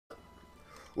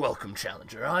Welcome,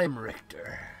 Challenger. I'm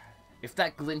Richter. If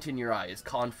that glint in your eye is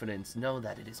confidence, know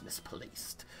that it is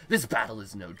misplaced. This battle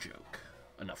is no joke.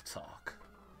 Enough talk.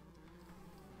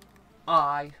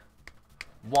 I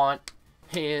want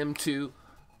him to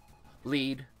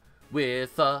lead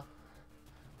with a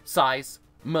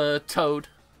seismitoad.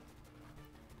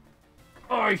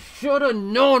 I should have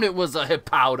known it was a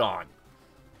Hippowdon.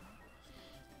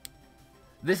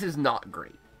 This is not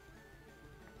great,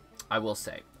 I will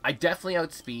say. I definitely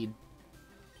outspeed,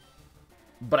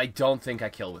 but I don't think I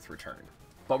kill with return.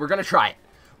 But we're going to try it.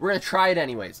 We're going to try it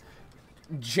anyways.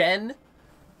 Jen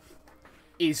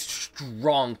is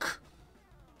strong.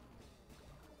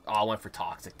 Oh, I went for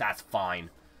Toxic. That's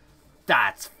fine.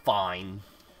 That's fine.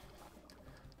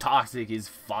 Toxic is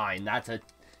fine.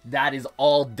 That is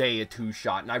all day a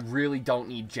two-shot, and I really don't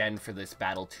need Jen for this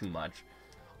battle too much.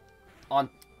 On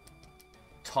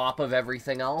top of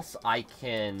everything else, I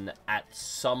can at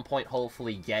some point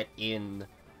hopefully get in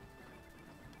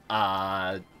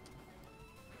I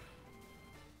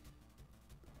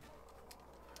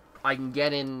can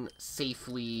get in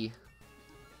safely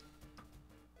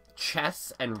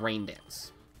chess and rain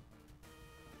dance.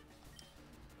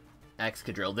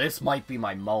 Excadrill, this might be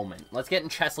my moment. Let's get in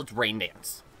chess, let's rain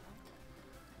dance.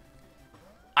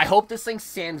 I hope this thing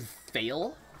Sand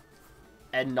Fail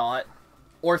and not,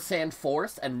 or Sand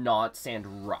Force and not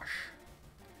Sand Rush.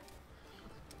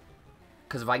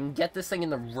 Because if I can get this thing in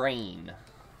the rain,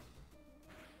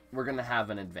 we're going to have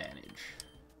an advantage.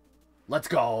 Let's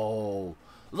go!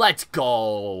 Let's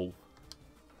go!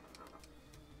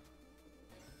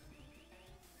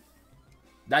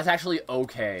 That's actually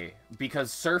okay,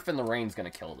 because Surf in the Rain's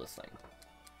going to kill this thing.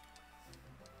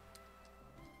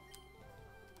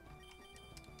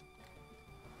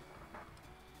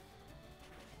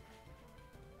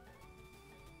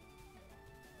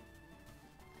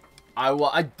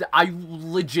 I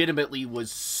legitimately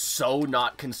was so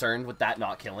not concerned with that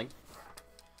not killing.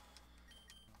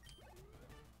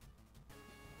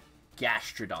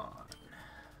 Gastrodon.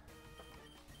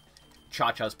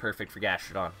 Cha-Cha's perfect for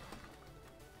Gastrodon.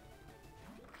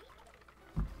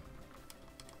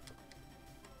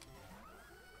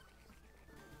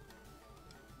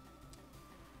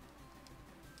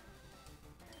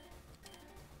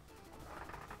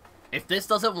 If this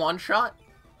doesn't one-shot,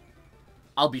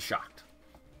 I'll be shocked.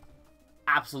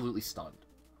 Absolutely stunned.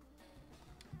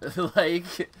 Like,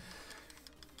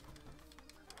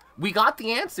 we got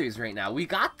the answers right now. We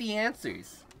got the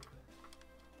answers.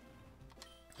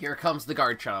 Here comes the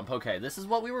Garchomp. Okay, this is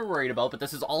what we were worried about, but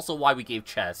this is also why we gave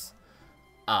Chess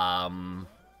Aurora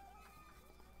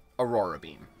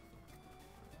Beam.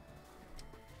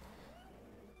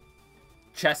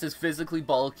 Chess is physically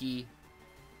bulky,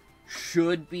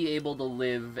 should be able to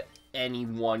live any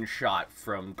one shot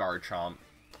from Garchomp,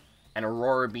 and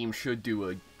Aurora Beam should do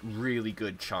a really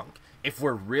good chunk. If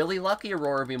we're really lucky,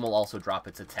 Aurora Beam will also drop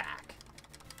its attack.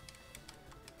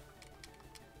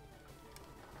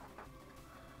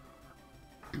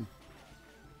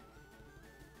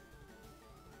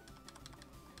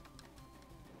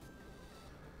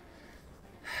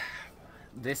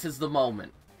 This is the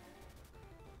moment.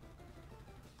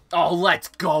 Oh, let's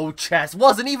go, Chess!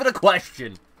 Wasn't even a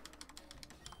question!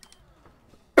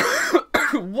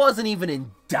 Wasn't even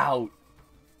in doubt.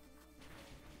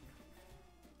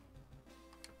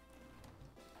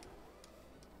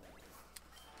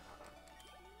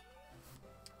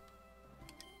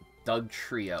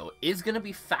 Dugtrio is going to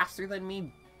be faster than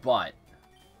me, but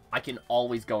I can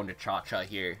always go into Cha-Cha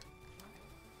here.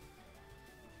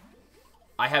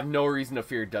 I have no reason to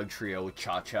fear Dugtrio with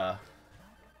Cha-Cha.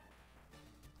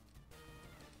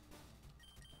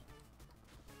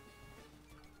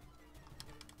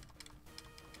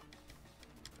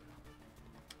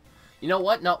 You know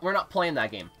what? No, we're not playing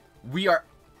that game. We are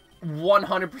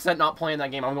 100% not playing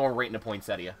that game. I'm going right into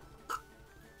Poinsettia.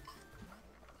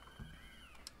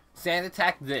 Sand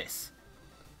attack this.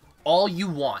 All you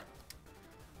want.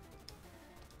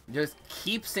 Just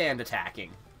keep sand attacking.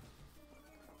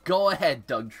 Go ahead,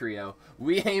 Dugtrio.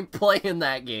 We ain't playing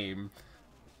that game.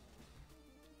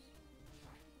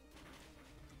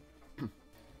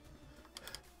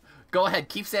 Go ahead,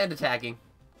 keep sand attacking.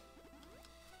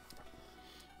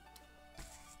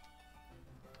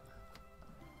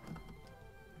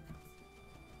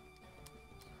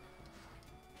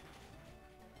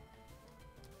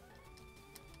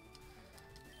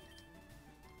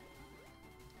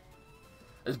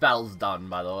 This battle's done,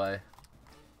 by the way.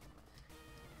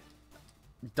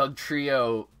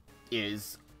 Dugtrio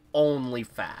is only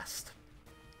fast.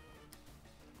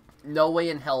 No way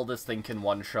in hell this thing can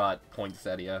one-shot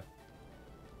Poinsettia.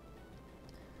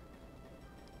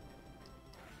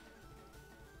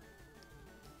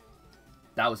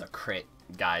 That was a crit,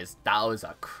 guys. That was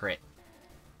a crit.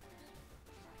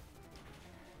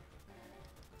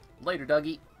 Later,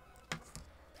 Dougie.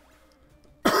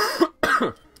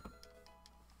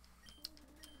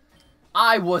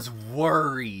 I was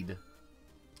worried.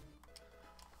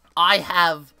 I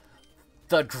have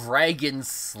the Dragon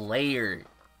Slayer.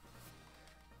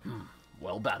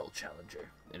 Well, Battle Challenger.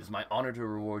 It is my honor to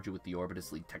reward you with the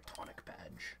Orbitus League Tectonic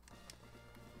Badge.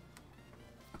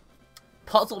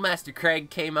 Puzzle Master Craig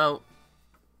came out.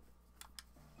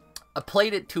 I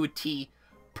played it to a T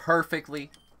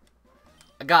perfectly.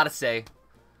 I gotta say,